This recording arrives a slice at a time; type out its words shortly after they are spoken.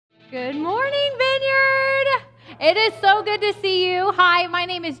Good morning, Vineyard. It is so good to see you. Hi, my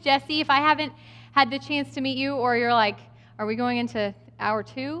name is Jessie. If I haven't had the chance to meet you, or you're like, are we going into hour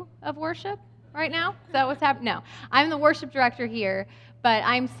 2 of worship right now? Is that what's happening? No. I'm the worship director here, but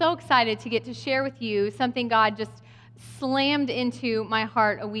I'm so excited to get to share with you something God just slammed into my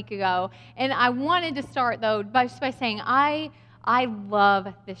heart a week ago. And I wanted to start, though, by saying I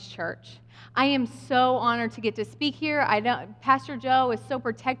love this church. I am so honored to get to speak here. I know Pastor Joe is so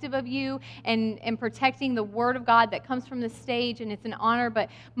protective of you and protecting the word of God that comes from the stage, and it's an honor. But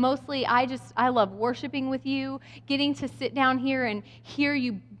mostly, I love worshiping with you. Getting to sit down here and hear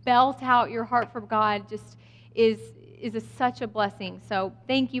you belt out your heart for God just is such a blessing. So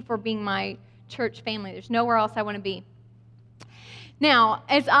thank you for being my church family. There's nowhere else I want to be. Now,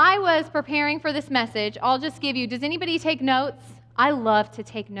 as I was preparing for this message, I'll just give you, does anybody take notes? I love to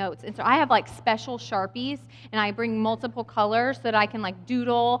take notes, and so I have like special Sharpies, and I bring multiple colors so that I can like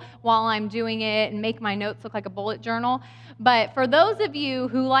doodle while I'm doing it and make my notes look like a bullet journal. But for those of you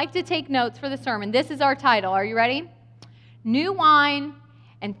who like to take notes for the sermon, this is our title. Are you ready? New wine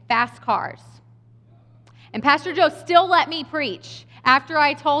and fast cars. And Pastor Joe still let me preach after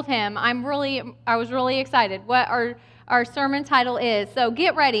I told him I was really excited what our sermon title is. So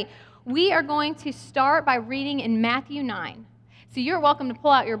get ready. We are going to start by reading in Matthew 9. So you're welcome to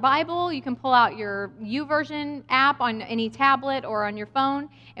pull out your Bible. You can pull out your YouVersion app on any tablet or on your phone.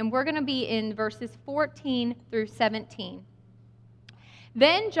 And we're going to be in verses 14 through 17.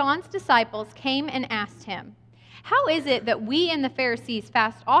 Then John's disciples came and asked him, "How is it that we and the Pharisees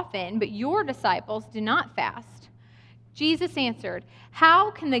fast often, but your disciples do not fast?" Jesus answered,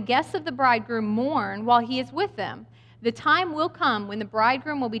 "How can the guests of the bridegroom mourn while he is with them? The time will come when the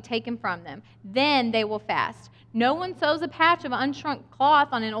bridegroom will be taken from them. Then they will fast. No one sews a patch of unshrunk cloth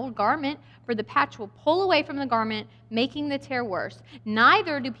on an old garment, for the patch will pull away from the garment, making the tear worse.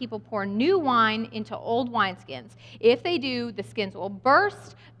 Neither do people pour new wine into old wineskins. If they do, the skins will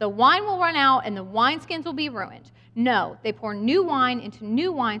burst, the wine will run out, and the wineskins will be ruined. No, they pour new wine into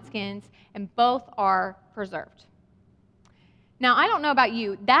new wineskins, and both are preserved." Now, I don't know about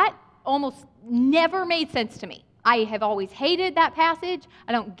you, that almost never made sense to me. I have always hated that passage.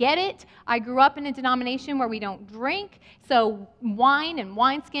 I don't get it. I grew up in a denomination where we don't drink, so wine and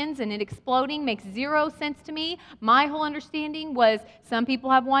wineskins and it exploding makes zero sense to me. My whole understanding was some people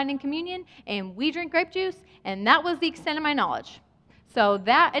have wine in communion and we drink grape juice, and that was the extent of my knowledge. So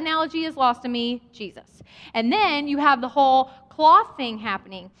that analogy is lost to me, Jesus. And then you have the whole cloth thing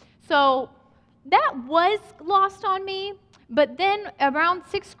happening. So that was lost on me. But then around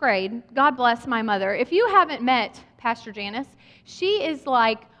 6th grade, God bless my mother. If you haven't met Pastor Janice, she is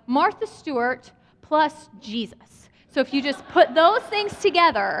like Martha Stewart plus Jesus. So if you just put those things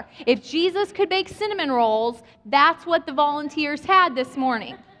together, if Jesus could bake cinnamon rolls, that's what the volunteers had this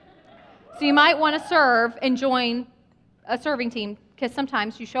morning. So you might want to serve and join a serving team, because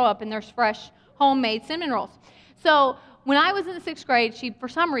sometimes you show up and there's fresh homemade cinnamon rolls. So when I was in the 6th grade, she, for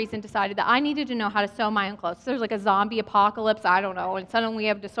some reason, decided that I needed to know how to sew my own clothes. So there's like a zombie apocalypse, I don't know, and suddenly we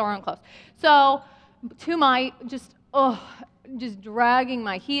have to sew our own clothes. So to my just dragging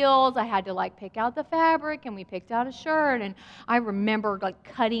my heels, I had to like pick out the fabric, and we picked out a shirt, and I remember like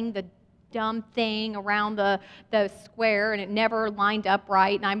cutting the dumb thing around the square, and it never lined up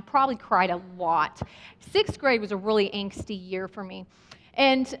right, and I probably cried a lot. 6th grade was a really angsty year for me.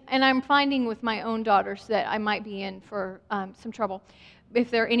 And I'm finding with my own daughters that I might be in for some trouble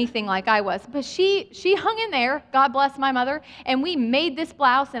if they're anything like I was. But she hung in there, God bless my mother, and we made this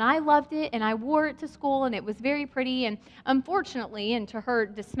blouse, and I loved it, and I wore it to school, and it was very pretty. And unfortunately, and to her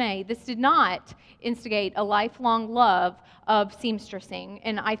dismay, this did not instigate a lifelong love of seamstressing.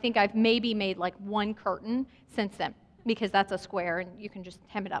 And I think I've maybe made like one curtain since then, because that's a square, and you can just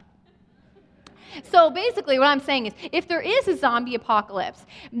hem it up. So basically what I'm saying is, if there is a zombie apocalypse,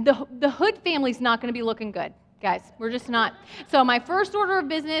 the Hood family's not going to be looking good, guys. We're just not. So my first order of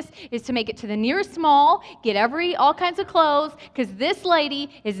business is to make it to the nearest mall, get all kinds of clothes, because this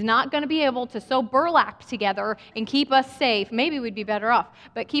lady is not going to be able to sew burlap together and keep us safe. Maybe we'd be better off,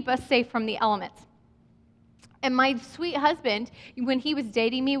 but keep us safe from the elements. And my sweet husband, when he was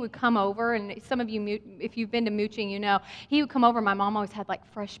dating me, would come over, and some of you, if you've been to mooching, you know, he would come over. My mom always had like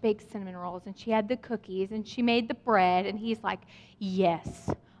fresh baked cinnamon rolls, and she had the cookies, and she made the bread, and he's like,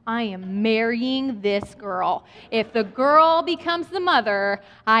 "Yes, I am marrying this girl. If the girl becomes the mother,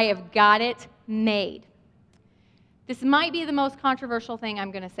 I have got it made." This might be the most controversial thing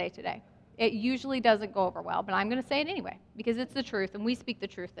I'm going to say today. It usually doesn't go over well, but I'm going to say it anyway, because it's the truth, and we speak the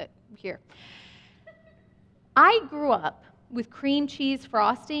truth here. I grew up with cream cheese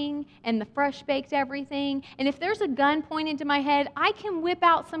frosting and the fresh baked everything. And if there's a gun pointed to my head, I can whip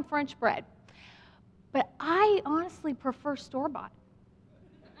out some French bread. But I honestly prefer store-bought.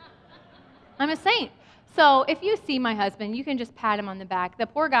 I'm a saint. So if you see my husband, you can just pat him on the back. The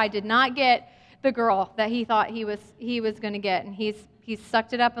poor guy did not get the girl that he thought he was going to get, and he's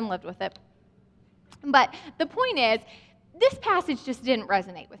sucked it up and lived with it. But the point is, this passage just didn't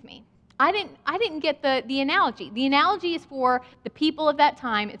resonate with me. I didn't get the analogy. The analogy is for the people of that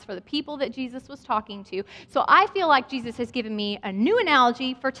time. It's for the people that Jesus was talking to. So I feel like Jesus has given me a new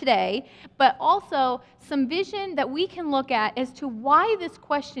analogy for today, but also some vision that we can look at as to why this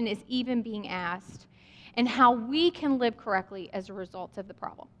question is even being asked and how we can live correctly as a result of the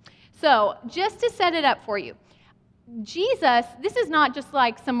problem. So just to set it up for you, Jesus, this is not just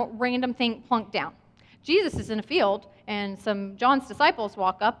like some random thing plunked down. Jesus is in a field, and John's disciples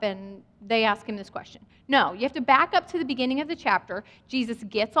walk up and they ask him this question. No, you have to back up to the beginning of the chapter. Jesus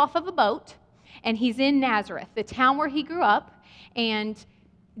gets off of a boat, and he's in Nazareth, the town where he grew up, and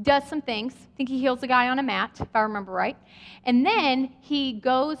does some things. I think he heals a guy on a mat, if I remember right. And then he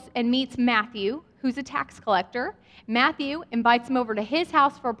goes and meets Matthew, who's a tax collector. Matthew invites him over to his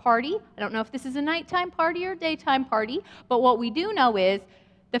house for a party. I don't know if this is a nighttime party or a daytime party, but what we do know is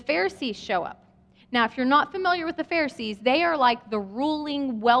the Pharisees show up. Now, if you're not familiar with the Pharisees, they are like the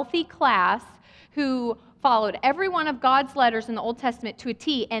ruling wealthy class who followed every one of God's letters in the Old Testament to a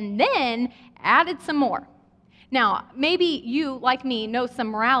T and then added some more. Now, maybe you, like me, know some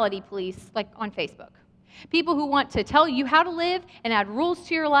morality police like on Facebook. People who want to tell you how to live and add rules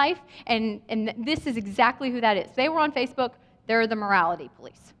to your life, and this is exactly who that is. They were on Facebook. They're the morality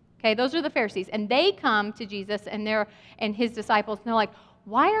police. Okay, those are the Pharisees. And they come to Jesus and his disciples, and they're like,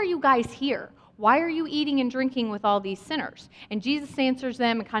 why are you guys here? Why are you eating and drinking with all these sinners? And Jesus answers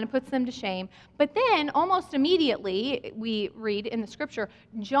them and kind of puts them to shame. But then, almost immediately, we read in the scripture,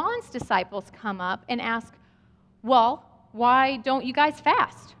 John's disciples come up and ask, well, why don't you guys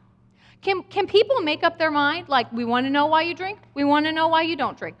fast? Can people make up their mind? Like, we want to know why you drink. We want to know why you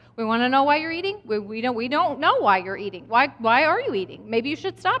don't drink. We want to know why you're eating. We don't know why you're eating. Why are you eating? Maybe you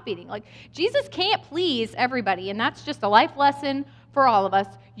should stop eating. Like, Jesus can't please everybody, and that's just a life lesson for all of us.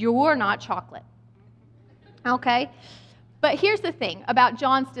 You're not chocolate. Okay? But here's the thing about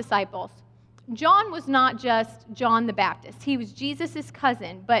John's disciples. John was not just John the Baptist. He was Jesus'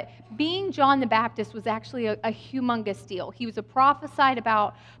 cousin, but being John the Baptist was actually a humongous deal. He was a prophesied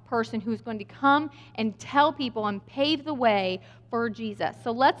about person who was going to come and tell people and pave the way for Jesus.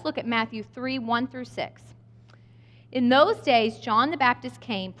 So let's look at Matthew 3, 1 through 6. In those days, John the Baptist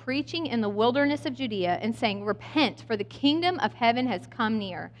came, preaching in the wilderness of Judea and saying, repent, for the kingdom of heaven has come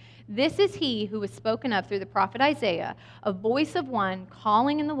near. This is he who was spoken of through the prophet Isaiah, a voice of one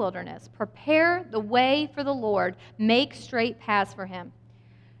calling in the wilderness, prepare the way for the Lord, make straight paths for him.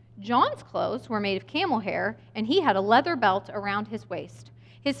 John's clothes were made of camel hair, and he had a leather belt around his waist.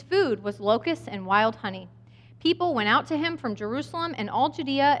 His food was locusts and wild honey. People went out to him from Jerusalem and all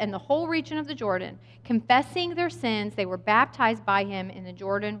Judea and the whole region of the Jordan. Confessing their sins, they were baptized by him in the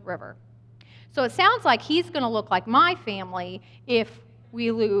Jordan River. So it sounds like he's going to look like my family if we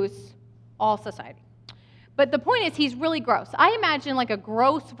lose all society. But the point is, he's really gross. I imagine like a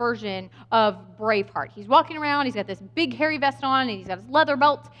gross version of Braveheart. He's walking around, he's got this big hairy vest on, and he's got his leather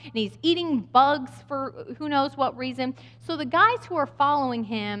belt, and he's eating bugs for who knows what reason. So the guys who are following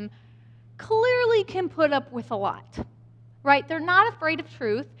him clearly can put up with a lot, right? They're not afraid of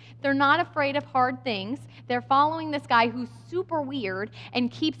truth. They're not afraid of hard things. They're following this guy who's super weird and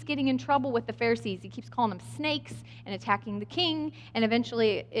keeps getting in trouble with the Pharisees. He keeps calling them snakes and attacking the king, and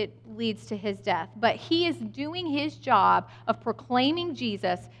eventually it leads to his death. But he is doing his job of proclaiming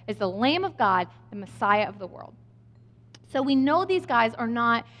Jesus as the Lamb of God, the Messiah of the world. So we know these guys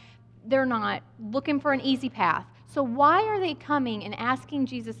they're not looking for an easy path. So why are they coming and asking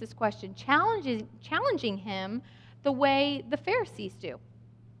Jesus this question, challenging him the way the Pharisees do?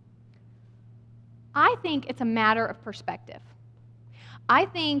 I think it's a matter of perspective. I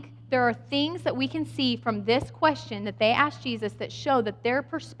think there are things that we can see from this question that they asked Jesus that show that their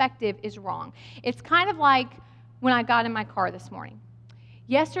perspective is wrong. It's kind of like when I got in my car this morning.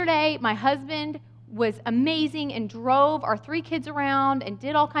 Yesterday, my husband was amazing and drove our 3 kids around and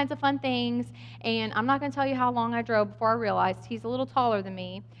did all kinds of fun things. And I'm not going to tell you how long I drove before I realized he's a little taller than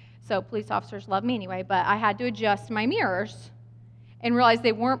me. So police officers love me anyway, but I had to adjust my mirrors and realize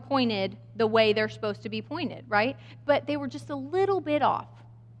they weren't pointed the way they're supposed to be pointed, right? But they were just a little bit off.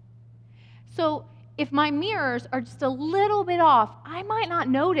 So if my mirrors are just a little bit off, I might not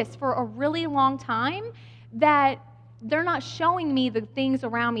notice for a really long time that they're not showing me the things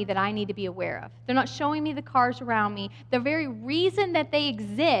around me that I need to be aware of. They're not showing me the cars around me. The very reason that they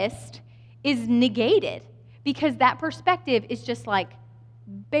exist is negated because that perspective is just like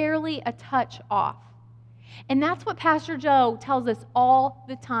barely a touch off. And that's what Pastor Joe tells us all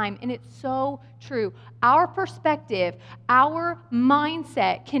the time, and it's so true. Our perspective, our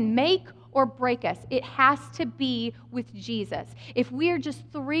mindset can make or break us. It has to be with Jesus. If we are just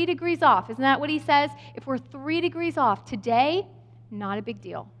 3 degrees off, isn't that what he says? If we're 3 degrees off today, not a big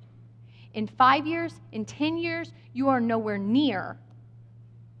deal. In 5 years, in 10 years, you are nowhere near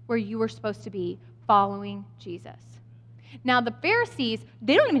where you were supposed to be following Jesus. Now, the Pharisees,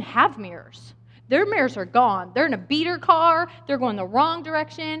 they don't even have mirrors. Their mirrors are gone. They're in a beater car. They're going the wrong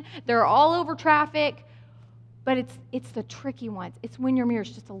direction. They're all over traffic. But it's the tricky ones. It's when your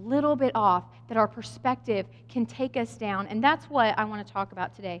mirror's just a little bit off that our perspective can take us down. And that's what I want to talk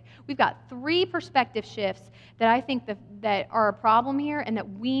about today. We've got 3 perspective shifts that I think that are a problem here and that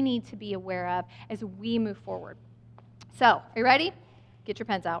we need to be aware of as we move forward. So, are you ready? Get your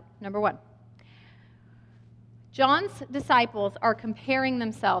pens out. Number 1. John's disciples are comparing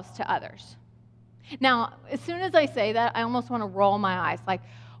themselves to others. Now, as soon as I say that, I almost want to roll my eyes, like,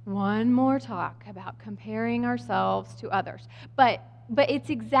 one more talk about comparing ourselves to others. But it's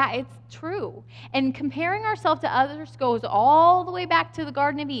true. And comparing ourselves to others goes all the way back to the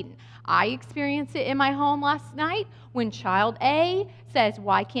Garden of Eden. I experienced it in my home last night when child A says,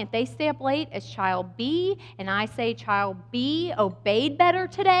 why can't they stay up late as child B? And I say, child B obeyed better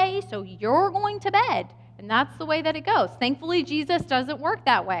today, so you're going to bed. And that's the way that it goes. Thankfully, Jesus doesn't work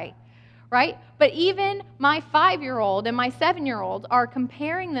that way. Right? But even my 5-year-old and my 7-year-old are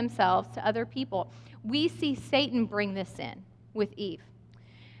comparing themselves to other people. We see Satan bring this in with Eve.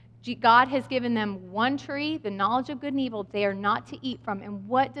 God has given them one tree, the knowledge of good and evil, they are not to eat from. And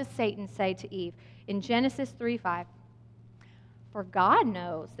what does Satan say to Eve? In Genesis 3:5, for God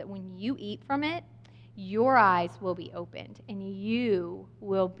knows that when you eat from it, your eyes will be opened, and you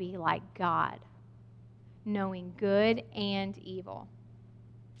will be like God, knowing good and evil.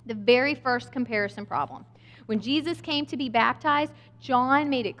 The very first comparison problem. When Jesus came to be baptized, John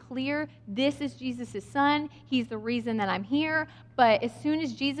made it clear, this is Jesus' son. He's the reason that I'm here. But as soon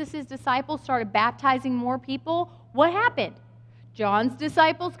as Jesus' disciples started baptizing more people, what happened? John's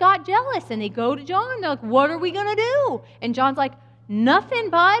disciples got jealous, and they go to John. They're like, what are we going to do? And John's like, nothing,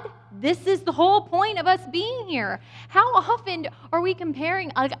 bud. This is the whole point of us being here. How often are we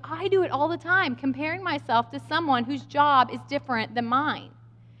comparing? Like, I do it all the time, comparing myself to someone whose job is different than mine.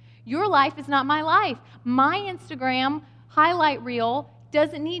 Your life is not my life. My Instagram highlight reel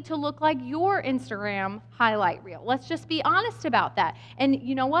doesn't need to look like your Instagram highlight reel. Let's just be honest about that. And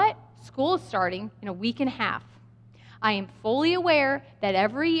you know what? School is starting in a week and a half. I am fully aware that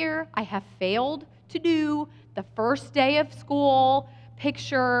every year I have failed to do the first day of school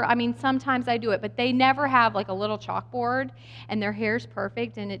picture. I mean, sometimes I do it, but they never have like a little chalkboard and their hair's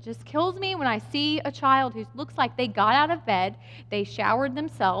perfect. And it just kills me when I see a child who looks like they got out of bed, they showered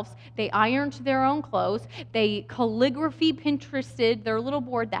themselves, they ironed their own clothes, they calligraphy Pinterested their little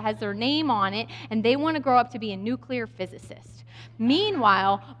board that has their name on it, and they want to grow up to be a nuclear physicist.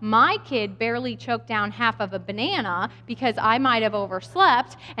 Meanwhile, my kid barely choked down half of a banana because I might have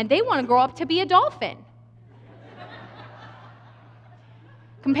overslept, and they want to grow up to be a dolphin.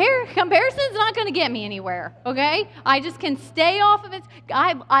 Comparison's not going to get me anywhere, okay? I just can stay off of it.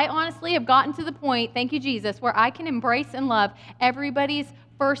 I honestly have gotten to the point, thank you, Jesus, where I can embrace and love everybody's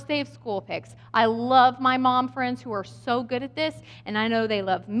first day of school pics. I love my mom friends who are so good at this, and I know they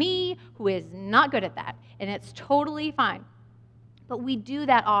love me, who is not good at that, and it's totally fine. But we do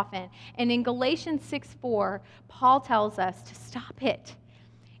that often. And in Galatians 6:4, Paul tells us to stop it.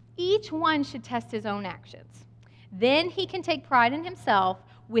 Each one should test his own actions. Then he can take pride in himself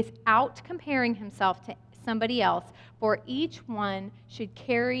without comparing himself to somebody else, for each one should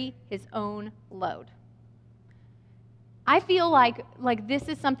carry his own load. I feel like this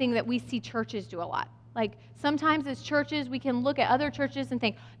is something that we see churches do a lot. Like sometimes as churches, we can look at other churches and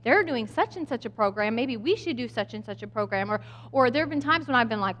think, they're doing such and such a program, maybe we should do such and such a program. Or there have been times when I've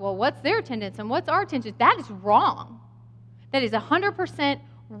been like, well, what's their attendance and what's our attendance? That is wrong. That is 100%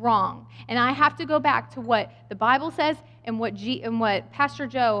 wrong. And I have to go back to what the Bible says and what Pastor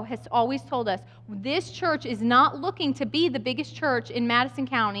Joe has always told us. This church is not looking to be the biggest church in Madison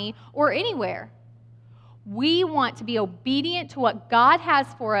County or anywhere. We want to be obedient to what God has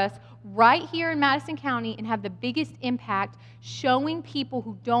for us right here in Madison County and have the biggest impact showing people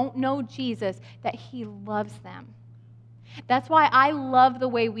who don't know Jesus that He loves them. That's why I love the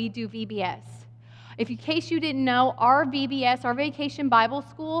way we do VBS. In case you didn't know, our VBS, our Vacation Bible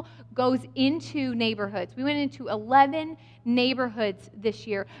School, goes into neighborhoods. We went into 11 neighborhoods this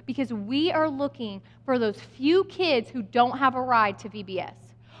year because we are looking for those few kids who don't have a ride to VBS.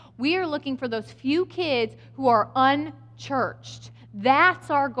 We are looking for those few kids who are unchurched. That's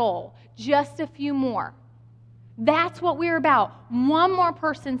our goal, just a few more. That's what we're about. One more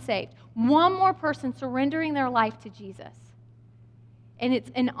person saved, one more person surrendering their life to Jesus. And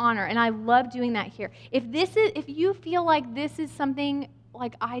it's an honor, and I love doing that here. If you feel like this is something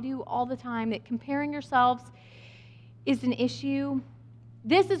like I do all the time, that comparing yourselves is an issue,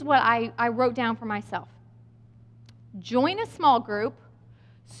 this is what I wrote down for myself. Join a small group,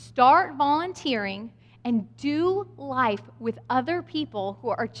 start volunteering, and do life with other people who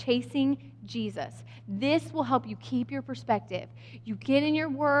are chasing Jesus. This will help you keep your perspective. You get in your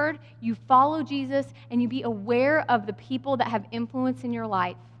word, you follow Jesus, and you be aware of the people that have influence in your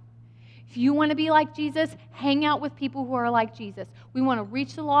life. If you want to be like Jesus, hang out with people who are like Jesus. We want to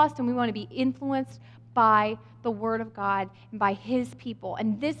reach the lost, and we want to be influenced by the Word of God and by His people.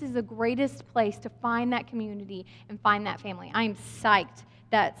 And this is the greatest place to find that community and find that family. I am psyched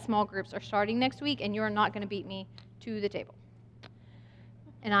that small groups are starting next week, and you're not going to beat me to the table.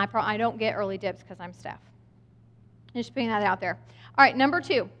 And I don't get early dips because I'm staff. Just putting that out there. All right, number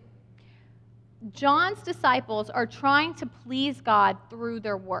 2. John's disciples are trying to please God through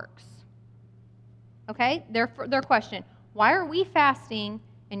their works. Okay? Their question, why are we fasting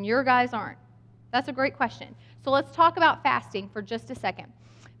and your guys aren't? That's a great question. So let's talk about fasting for just a second.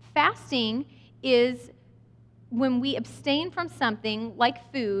 Fasting is when we abstain from something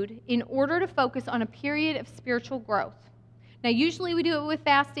like food in order to focus on a period of spiritual growth. Now, usually we do it with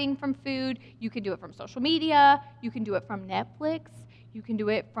fasting from food. You can do it from social media. You can do it from Netflix. You can do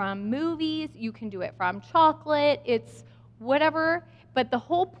it from movies. You can do it from chocolate. It's whatever. But the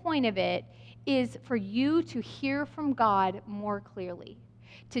whole point of it is for you to hear from God more clearly.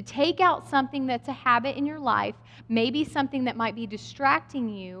 To take out something that's a habit in your life, maybe something that might be distracting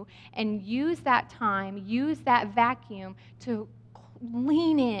you, and use that time, use that vacuum to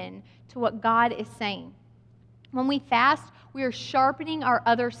lean in to what God is saying. When we fast, we are sharpening our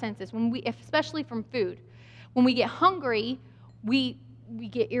other senses, especially from food. When we get hungry, we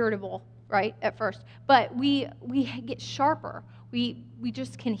get irritable, right, at first. But we get sharper. We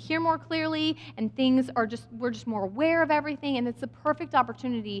just can hear more clearly, and we're just more aware of everything, and it's a perfect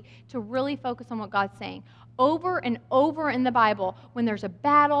opportunity to really focus on what God's saying. Over and over in the Bible, when there's a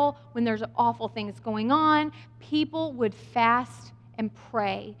battle, when there's awful things going on, people would fast and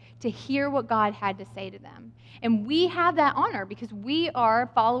pray to hear what God had to say to them. And we have that honor because we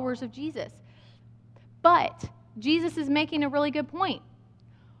are followers of Jesus. But Jesus is making a really good point.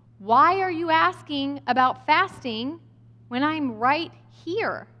 Why are you asking about fasting when I'm right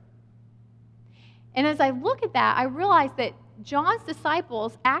here? And as I look at that, I realize that John's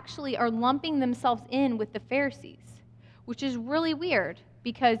disciples actually are lumping themselves in with the Pharisees, which is really weird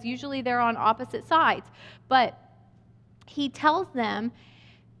because usually they're on opposite sides. But he tells us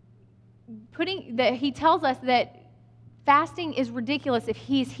that fasting is ridiculous if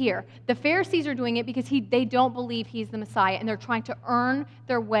he's here. The Pharisees are doing it because they don't believe he's the Messiah, and they're trying to earn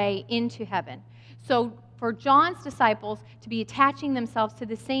their way into heaven. So for John's disciples to be attaching themselves to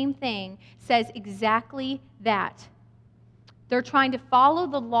the same thing says exactly that. They're trying to follow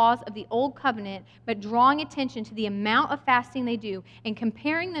the laws of the old covenant, but drawing attention to the amount of fasting they do and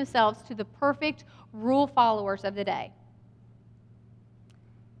comparing themselves to the perfect rule followers of the day.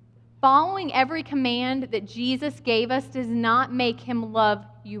 Following every command that Jesus gave us does not make him love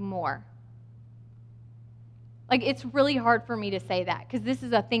you more. Like, it's really hard for me to say that because this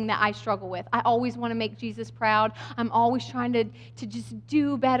is a thing that I struggle with. I always want to make Jesus proud. I'm always trying to just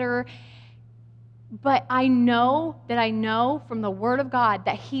do better. But I know from the Word of God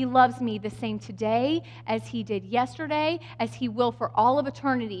that he loves me the same today as he did yesterday, as he will for all of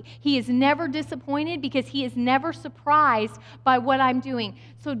eternity. He is never disappointed because he is never surprised by what I'm doing.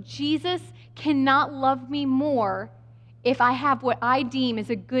 So Jesus cannot love me more if I have what I deem as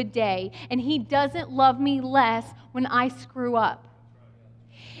a good day, and he doesn't love me less when I screw up.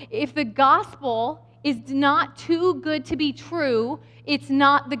 If the gospel is not too good to be true, it's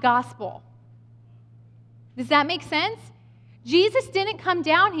not the gospel. Does that make sense? Jesus didn't come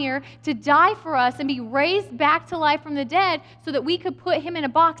down here to die for us and be raised back to life from the dead so that we could put him in a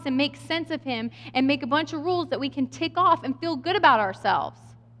box and make sense of him and make a bunch of rules that we can tick off and feel good about ourselves.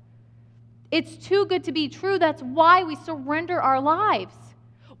 It's too good to be true. That's why we surrender our lives.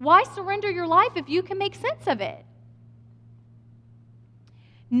 Why surrender your life if you can make sense of it?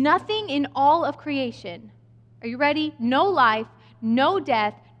 Nothing in all of creation, are you ready? No life, no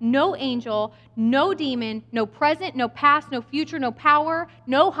death, no angel, no demon, no present, no past, no future, no power,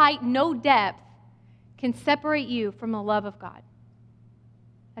 no height, no depth can separate you from the love of God.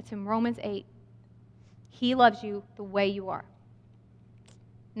 That's in Romans 8. He loves you the way you are.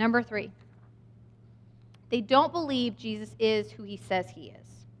 Number 3, they don't believe Jesus is who he says he is.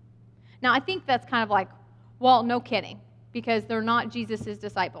 Now, I think that's kind of like, well, no kidding, because they're not Jesus'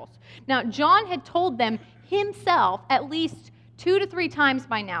 disciples. Now, John had told them himself at least 2 to 3 times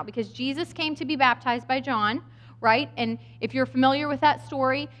by now, because Jesus came to be baptized by John, right? And if you're familiar with that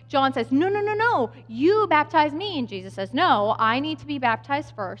story, John says, no, you baptize me. And Jesus says, no, I need to be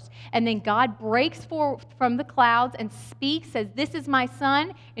baptized first. And then God breaks forth from the clouds and speaks, says, this is my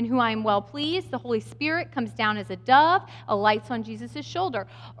son in whom I am well pleased. The Holy Spirit comes down as a dove, alights on Jesus' shoulder.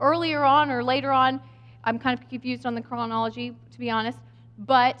 Earlier on or later on, I'm kind of confused on the chronology, to be honest,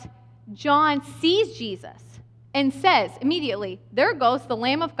 but John sees Jesus and says immediately, there goes the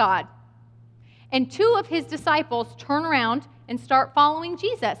Lamb of God. And 2 of his disciples turn around and start following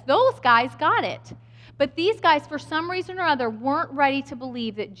Jesus. Those guys got it. But these guys, for some reason or other, weren't ready to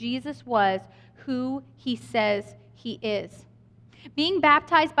believe that Jesus was who he says he is. Being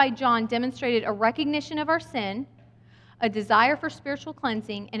baptized by John demonstrated a recognition of our sin, a desire for spiritual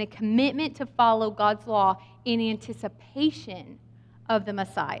cleansing, and a commitment to follow God's law in anticipation of the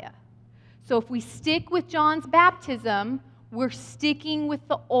Messiah. So if we stick with John's baptism, we're sticking with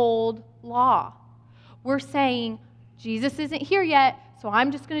the old law. We're saying, Jesus isn't here yet, so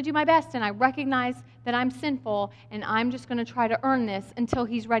I'm just going to do my best, and I recognize that I'm sinful, and I'm just going to try to earn this until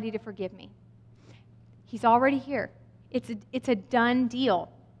he's ready to forgive me. He's already here. It's a done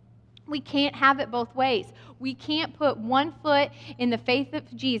deal. We can't have it both ways. We can't put one foot in the faith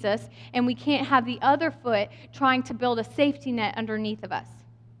of Jesus, and we can't have the other foot trying to build a safety net underneath of us.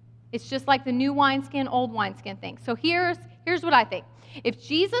 It's just like the new wineskin, old wineskin thing. So here's what I think. If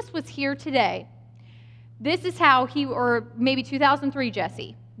Jesus was here today, this is how he, or maybe 2003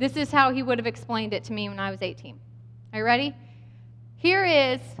 Jesse, this is how he would have explained it to me when I was 18. Are you ready? Here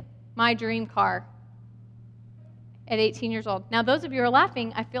is my dream car at 18 years old. Now, those of you who are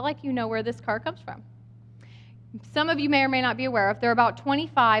laughing, I feel like you know where this car comes from. Some of you may or may not be aware of, there are about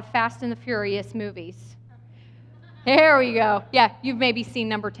 25 Fast and the Furious movies. There we go. Yeah, you've maybe seen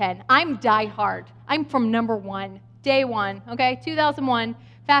number 10. I'm diehard. I'm from number 1, day 1, okay? 2001,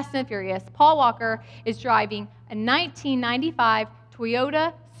 Fast and the Furious. Paul Walker is driving a 1995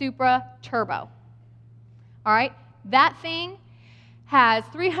 Toyota Supra Turbo. All right? That thing has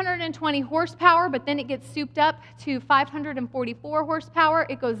 320 horsepower, but then it gets souped up to 544 horsepower.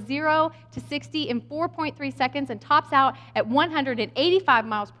 It goes 0 to 60 in 4.3 seconds and tops out at 185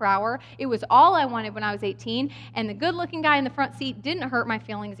 miles per hour. It was all I wanted when I was 18, and the good-looking guy in the front seat didn't hurt my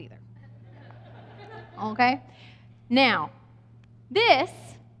feelings either. Okay? Now, this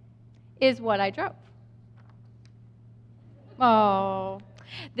is what I drove. Oh.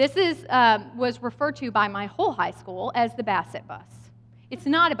 This was referred to by my whole high school as the Bassett bus. It's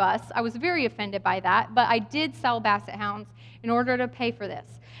not a bus. I was very offended by that, but I did sell Basset Hounds in order to pay for this.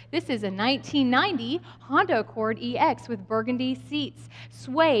 This is a 1990 Honda Accord EX with burgundy seats,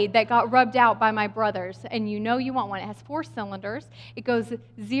 suede, that got rubbed out by my brothers, and you know you want one. It has 4 cylinders. It goes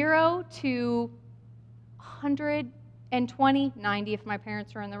 0 to 120, 90 if my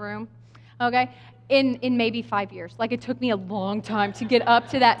parents are in the room, okay, in maybe 5 years. Like, it took me a long time to get up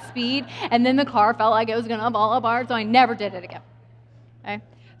to that speed, and then the car felt like it was going to fall apart, so I never did it again. Okay?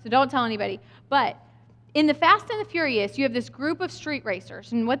 So don't tell anybody. But in the Fast and the Furious, you have this group of street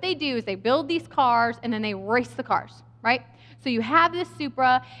racers, and what they do is they build these cars, and then they race the cars, right? So you have this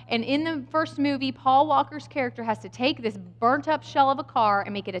Supra, and in the first movie, Paul Walker's character has to take this burnt-up shell of a car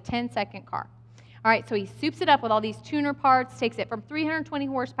and make it a 10-second car. All right, so he soups it up with all these tuner parts, takes it from 320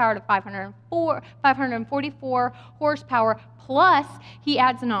 horsepower to 544 horsepower, plus he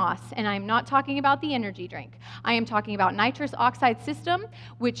adds NOS, and I'm not talking about the energy drink. I am talking about nitrous oxide system,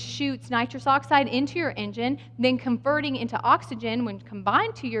 which shoots nitrous oxide into your engine, then converting into oxygen when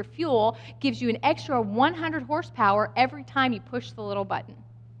combined to your fuel gives you an extra 100 horsepower every time you push the little button.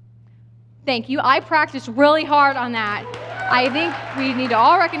 Thank you. I practiced really hard on that. I think we need to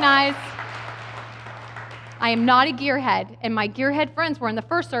all recognize I am not a gearhead, and my gearhead friends were in the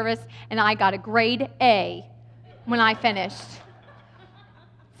first service, and I got a grade A when I finished.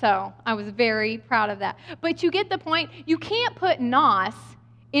 So I was very proud of that. But you get the point. You can't put NOS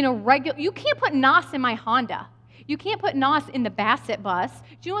in a regular, you can't put NOS in my Honda. You can't put NOS in the Bassett bus.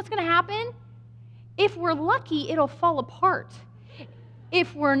 Do you know what's going to happen? If we're lucky, it'll fall apart.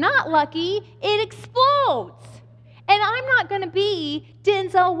 If we're not lucky, it explodes. And I'm not going to be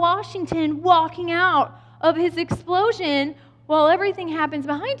Denzel Washington walking out of his explosion while everything happens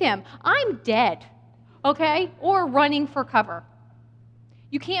behind him. I'm dead, okay? Or running for cover.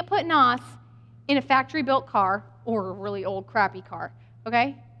 You can't put Nas in a factory-built car or a really old, crappy car,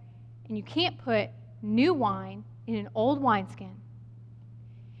 okay? And you can't put new wine in an old wineskin.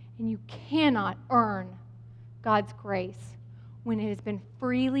 And you cannot earn God's grace when it has been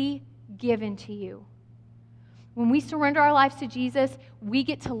freely given to you. When we surrender our lives to Jesus, we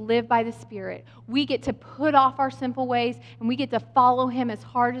get to live by the Spirit. We get to put off our sinful ways, and we get to follow Him as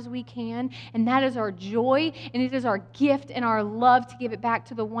hard as we can. And that is our joy, and it is our gift and our love to give it back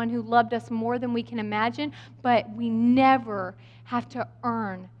to the one who loved us more than we can imagine. But we never have to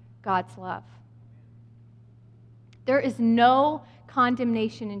earn God's love. There is no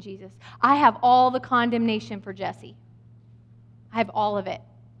condemnation in Jesus. I have all the condemnation for Jesse. I have all of it.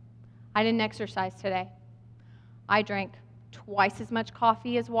 I didn't exercise today. I drank twice as much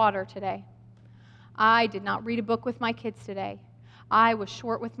coffee as water today. I did not read a book with my kids today. I was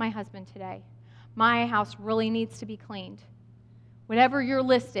short with my husband today. My house really needs to be cleaned. Whatever your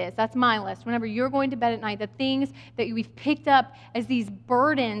list is, that's my list. Whenever you're going to bed at night, the things that we've picked up as these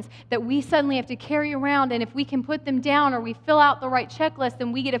burdens that we suddenly have to carry around, and if we can put them down or we fill out the right checklist,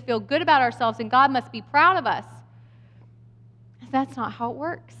 then we get to feel good about ourselves, and God must be proud of us. That's not how it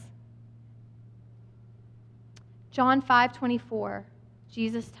works. John 5:24,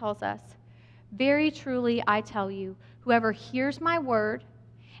 Jesus tells us, "Very truly I tell you, whoever hears my word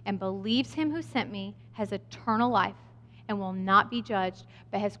and believes him who sent me has eternal life and will not be judged,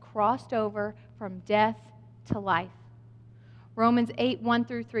 but has crossed over from death to life." Romans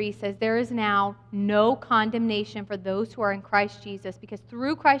 8:1-3 says, "There is now no condemnation for those who are in Christ Jesus, because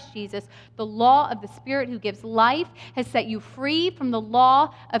through Christ Jesus, the law of the Spirit who gives life has set you free from the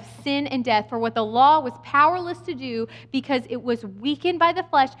law of sin and death. For what the law was powerless to do because it was weakened by the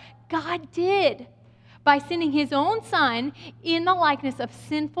flesh, God did by sending His own Son in the likeness of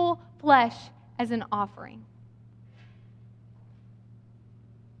sinful flesh as an offering."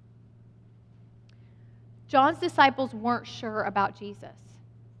 John's disciples weren't sure about Jesus.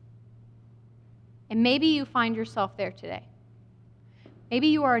 And maybe you find yourself there today. Maybe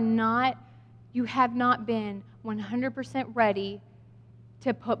you have not been 100% ready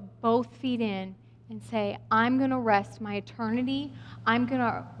to put both feet in and say, I'm going to rest my eternity, I'm going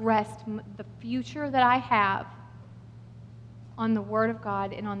to rest the future that I have on the Word of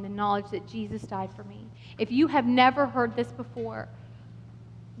God and on the knowledge that Jesus died for me. If you have never heard this before,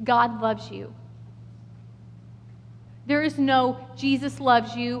 God loves you. There is no Jesus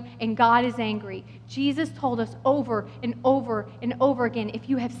loves you and God is angry. Jesus told us over and over and over again, if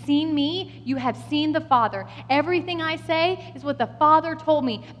you have seen me, you have seen the Father. Everything I say is what the Father told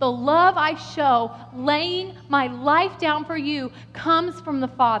me. The love I show, laying my life down for you, comes from the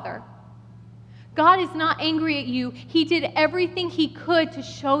Father. God is not angry at you. He did everything He could to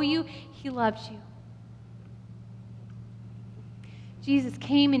show you He loves you. Jesus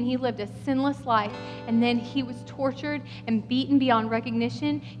came and He lived a sinless life, and then He was tortured and beaten beyond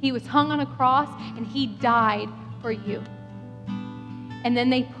recognition. He was hung on a cross, and He died for you. And then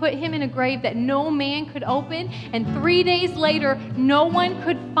they put Him in a grave that no man could open, and 3 days later, no one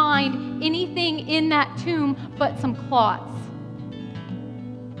could find anything in that tomb but some cloths.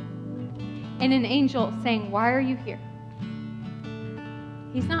 And an angel saying, "Why are you here?"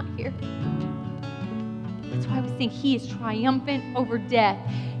 He's not here. That's why I was saying He is triumphant over death.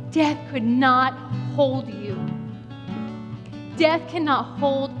 Death could not hold you. Death cannot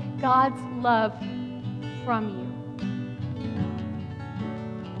hold God's love from you.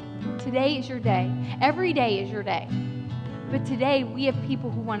 Today is your day. Every day is your day. But today we have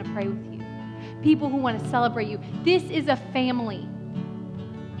people who want to pray with you. People who want to celebrate you. This is a family.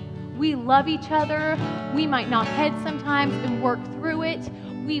 We love each other. We might knock heads sometimes and work through it.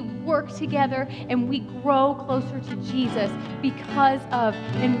 We work together and we grow closer to Jesus because of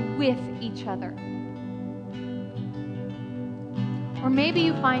and with each other. Or maybe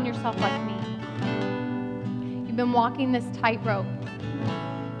you find yourself like me. You've been walking this tightrope,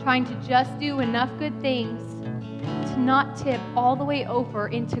 trying to just do enough good things to not tip all the way over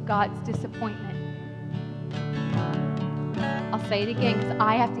into God's disappointment. I'll say it again because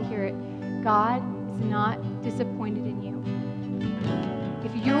I have to hear it. God is not disappointed in you.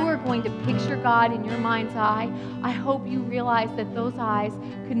 If you are going to picture God in your mind's eye, I hope you realize that those eyes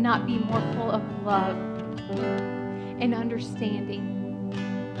could not be more full of love and understanding.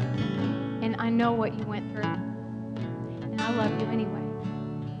 And I know what you went through. And I love you anyway.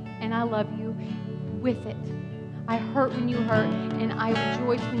 And I love you with it. I hurt when you hurt, and I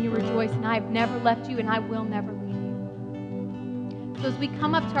rejoice when you rejoice, and I have never left you, and I will never leave you. So as we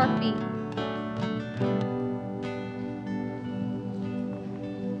come up to our feet,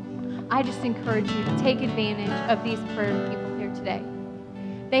 I just encourage you to take advantage of these prayer people here today.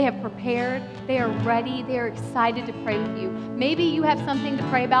 They have prepared, they are ready, they are excited to pray with you. Maybe you have something to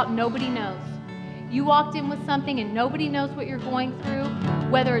pray about nobody knows. You walked in with something and nobody knows what you're going through,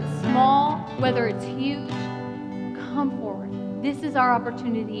 whether it's small, whether it's huge. Come forward. This is our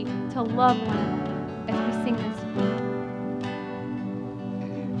opportunity to love one another.